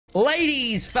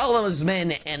Ladies, fellows,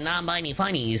 men, and non-binary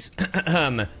funnies,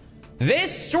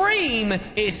 this stream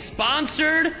is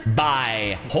sponsored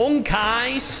by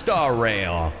Honkai Star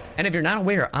Rail. And if you're not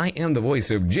aware, I am the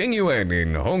voice of Genuine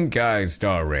in Honkai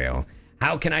Star Rail.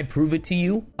 How can I prove it to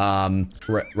you?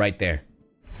 Right there.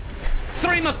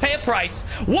 3 must pay a price.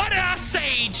 What did I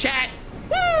say, chat?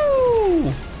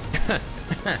 Woo!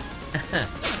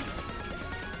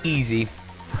 Easy.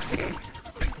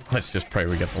 Let's just pray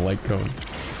we get the light cone.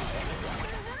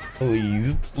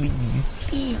 Please, please,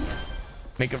 please.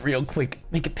 Make it real quick.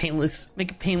 Make it painless. Make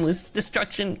it painless.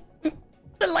 Destruction.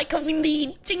 The light cone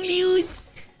indeed. Jinglies.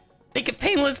 Make it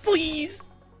painless, please.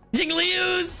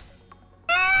 Jinglies.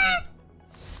 Ah!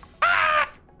 Ah!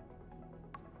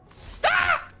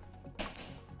 Ah!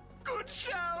 Good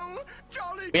show.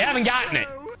 Jolly. We haven't gotten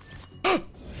it.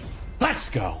 Let's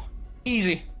go.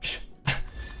 Easy.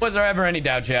 Was there ever any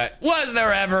doubt, chat? Was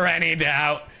there ever any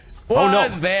doubt?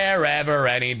 Was there ever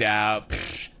any doubt?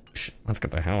 Let's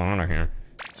get the hell out of here.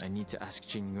 I need to ask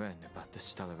Jing Yuan about the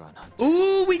Stellaron hunters.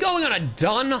 Ooh, we going on a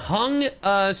Dun Hung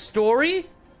story?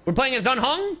 We're playing as Dun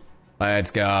Hung?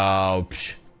 Let's go.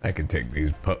 I can take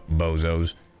these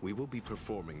bozos. We will be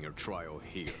performing your trial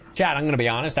here. Chat, I'm gonna be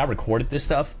honest, I recorded this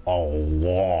stuff a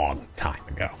long time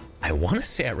ago. I wanna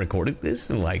say I recorded this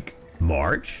in like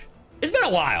March. It's been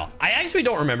a while. I actually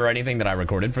don't remember anything that I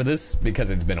recorded for this because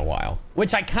it's been a while.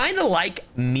 Which I kind of like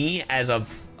me as a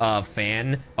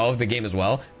fan of the game as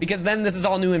well, because then this is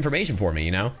all new information for me,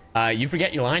 you know? You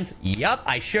forget your lines? Yup,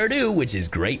 I sure do, which is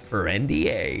great for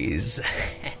NDAs.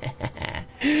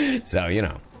 So, you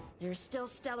know. There's still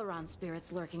Stellaron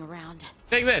spirits lurking around.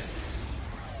 Take this.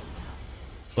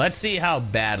 Let's see how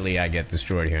badly I get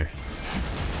destroyed here.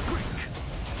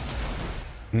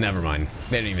 Never mind.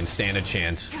 They didn't even stand a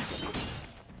chance.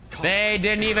 They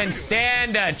didn't even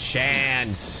stand a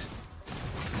chance.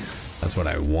 That's what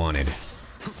I wanted.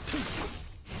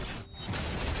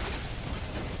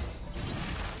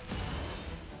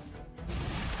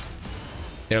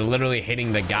 They're literally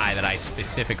hitting the guy that I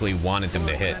specifically wanted them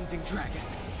to hit.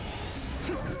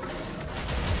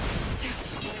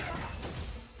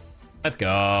 Let's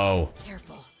go.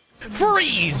 Careful.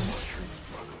 Freeze!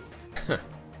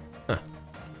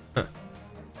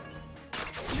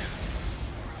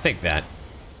 Take that.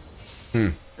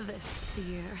 This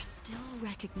sphere still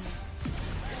recognized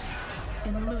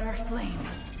in lunar flame.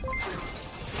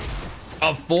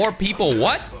 Of 4 people,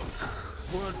 what?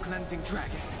 World cleansing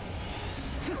dragon.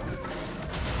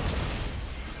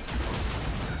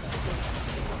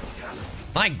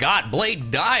 My god,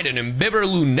 Blade died and Imbibber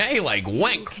Lune like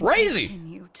went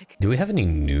crazy. Do we have any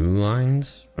new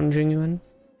lines from Genuine?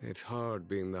 It's hard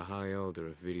being the High Elder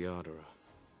of Vidyadhara.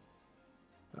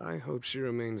 I hope she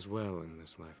remains well in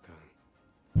this lifetime.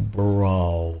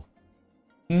 Bro.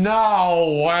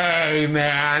 No way,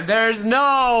 man. There's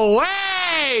no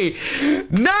way.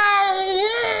 No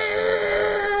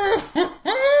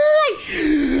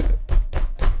way.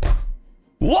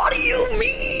 What do you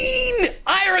mean?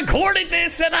 I recorded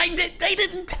this and they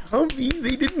didn't tell me.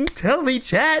 They didn't tell me,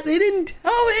 chat. They didn't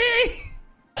tell me.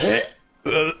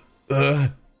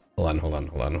 Hold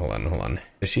on.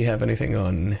 Does she have anything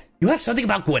on? You have something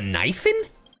about Gwenithan?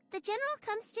 The general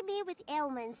comes to me with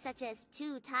ailments such as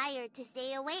too tired to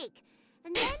stay awake.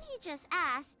 And then he just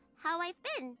asks how I've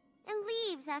been and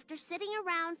leaves after sitting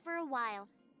around for a while.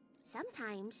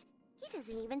 Sometimes he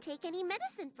doesn't even take any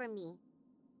medicine from me.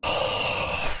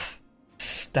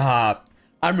 Stop.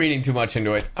 I'm reading too much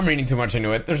into it.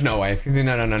 There's no way. No.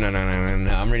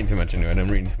 I'm reading too much into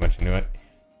it.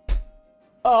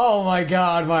 Oh my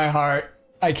god, my heart.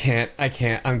 I can't.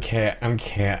 I'm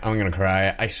gonna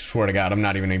cry. I swear to god, I'm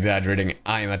not even exaggerating.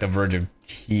 I am at the verge of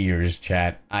tears,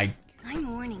 chat. I'm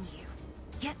warning you.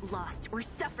 Get lost or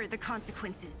suffer the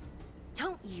consequences.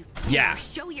 Don't you dare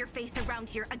show your face around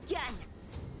here again.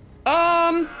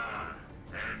 I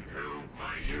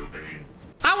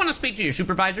want to speak to your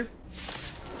supervisor.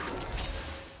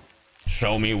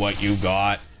 Show me what you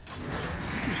got.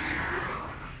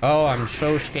 Oh, I'm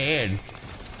so scared.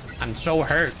 I'm so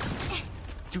hurt.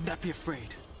 Do not be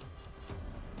afraid.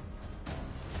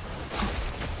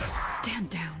 Stand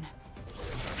down.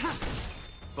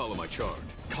 Follow my charge.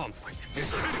 Conflict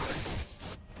is endless.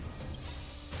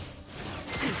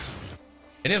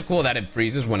 It is cool that it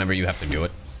freezes whenever you have to do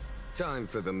it. Time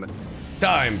for the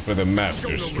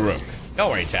master stroke. Don't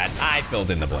worry, chat. I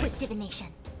filled in the blanks. Quick divination.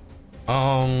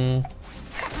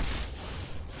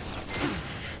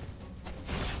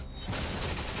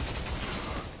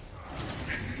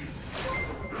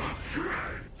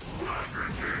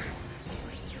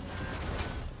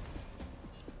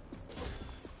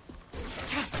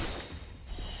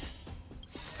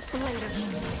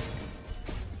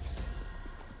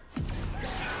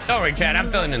 Don't worry, chat. I'm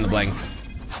filling in the blanks.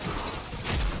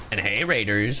 And hey,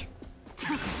 Raiders.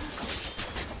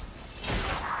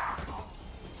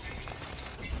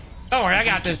 Don't worry, I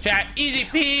got this, chat. Easy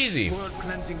peasy.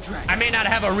 I may not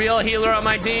have a real healer on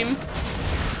my team,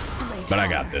 but I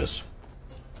got this.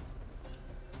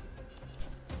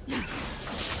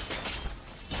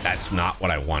 That's not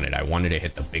what I wanted. I wanted to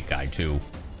hit the big guy, too.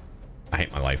 I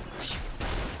hate my life.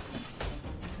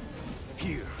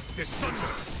 Here, there's thunder.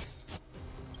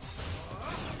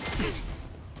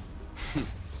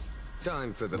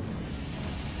 Time for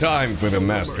the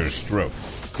master stroke.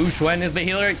 Uxuan is the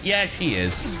healer? Yeah, she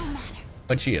is.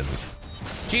 But she isn't.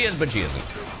 She is, but she isn't.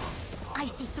 I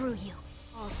see through you.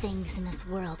 All things in this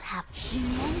world have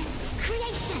human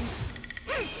creations.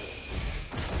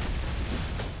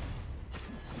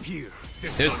 Here,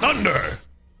 There's thunder.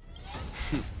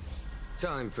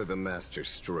 time for the master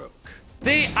stroke.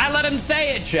 See, I let him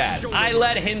say it, chat. I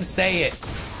let him say it.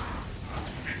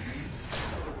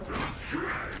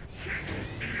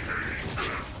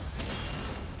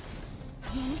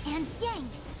 Yin and yang.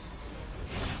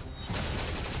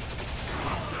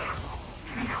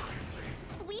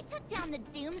 We took down the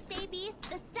Doomsday Beast,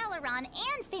 the Stellaron,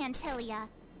 and Fantilia.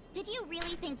 Did you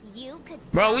really think you could...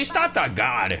 Bro, we stopped a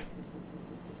god.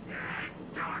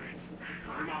 Darn it.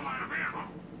 I'm all out of ammo.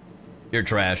 You're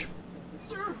trash.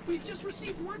 Sir, we've just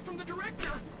received word from the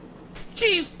director.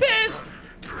 She's pissed.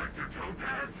 Director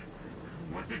Topaz?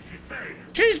 What did she say?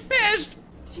 She's pissed.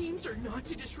 Teams are not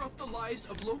to disrupt the lives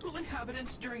of local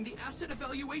inhabitants during the asset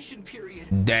evaluation period.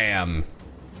 Damn.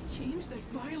 Teams that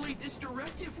violate this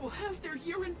directive will have their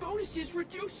year-end bonuses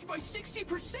reduced by 60%.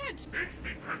 60%?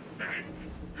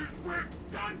 We're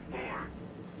done for.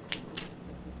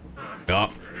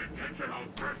 Yup. Attention all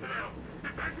personnel.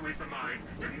 Evacuate the mine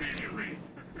immediately.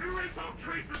 Erase all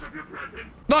traces of your presence.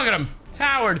 Look at him.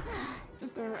 Coward.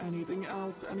 Is there anything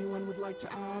else anyone would like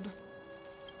to add?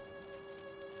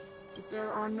 If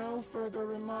there are no further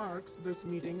remarks, this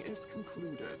meeting is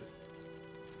concluded.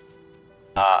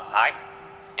 Hi?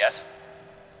 Yes?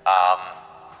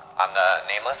 I'm the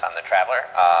Nameless, I'm the Traveler.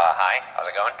 Hi, how's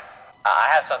it going? I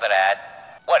have something to add.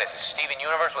 What is this, Steven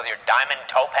Universe with your diamond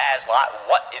topaz lot?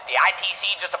 What, is the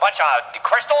IPC just a bunch of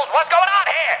crystals? What's going on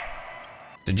here?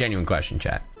 It's a genuine question,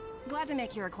 chat. Glad to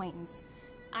make your acquaintance.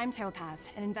 I'm Topaz,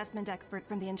 an investment expert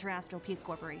from the Interastral Peace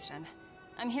Corporation.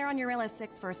 I'm here on Eurilla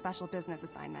 6 for a special business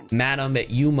assignment. Madam,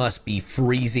 you must be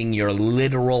freezing your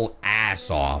literal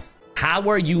ass off. How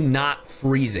are you not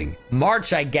freezing?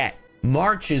 March, I get.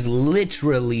 March is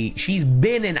literally, she's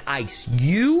been in ice.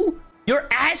 Your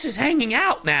ass is hanging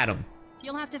out, madam.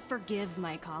 You'll have to forgive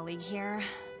my colleague here.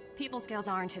 People skills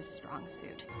aren't his strong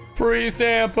suit. Free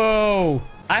Sampo.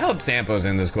 I hope Sampo's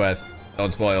in this quest.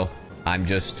 Don't spoil. I'm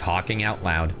just talking out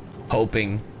loud,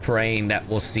 hoping, praying that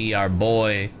we'll see our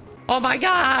boy. Oh my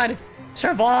God,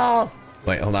 Serval.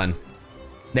 Wait, hold on.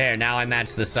 There, now I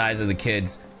match the size of the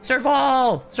kids.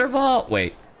 Serval, Serval.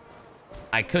 Wait,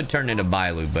 I could turn into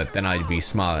Bailu, but then I'd be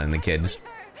smaller than the kids.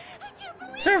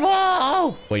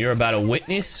 Serval. Well, you're about to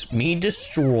witness me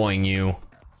destroying you.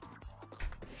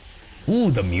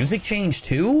 Ooh, the music changed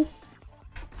too?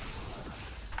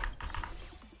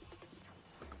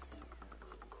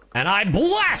 And I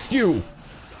blast you!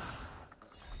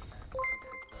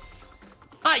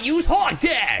 I use Hawk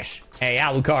Dash! Hey,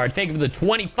 Alucard, thank you for the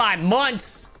 25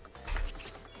 months!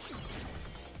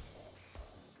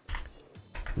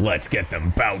 Let's get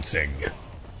them bouncing.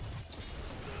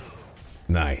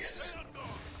 Nice.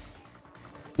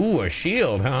 Ooh, a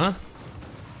shield, huh?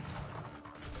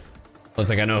 Looks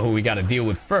like I know who we gotta deal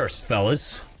with first,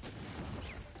 fellas.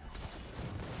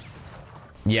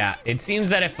 Yeah, it seems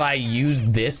that if I use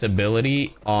this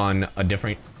ability on a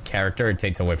different character, it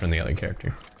takes away from the other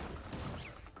character.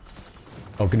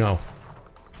 Oh, no.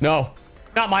 No.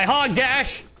 Not my Hog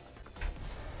Dash!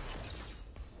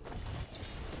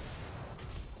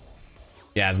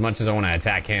 Yeah, as much as I want to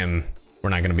attack him,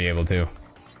 we're not going to be able to.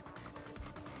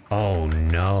 Oh,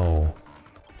 no.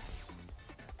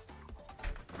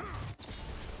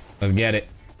 Let's get it.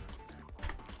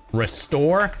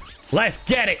 Restore? Let's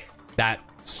get it! That's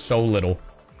so little.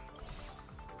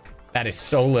 That is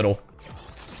so little.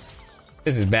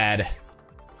 This is bad.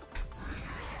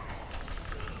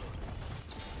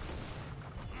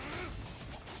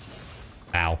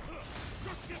 Ow.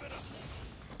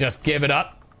 Just give it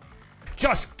up.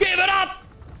 Just give it up!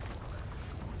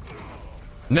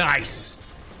 Nice.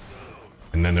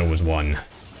 And then there was one.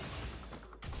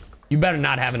 You better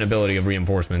not have an ability of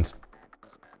reinforcements.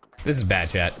 This is bad,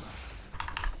 chat.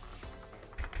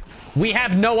 We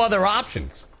have no other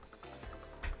options.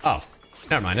 Oh.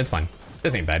 Never mind, it's fine.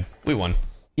 This ain't bad. We won.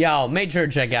 Y'all, make sure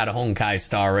to check out Honkai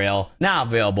Star Rail, now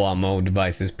available on mobile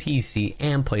devices, PC,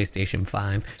 and PlayStation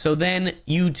 5. So then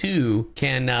you too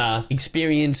can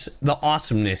experience the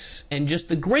awesomeness and just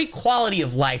the great quality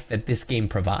of life that this game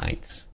provides.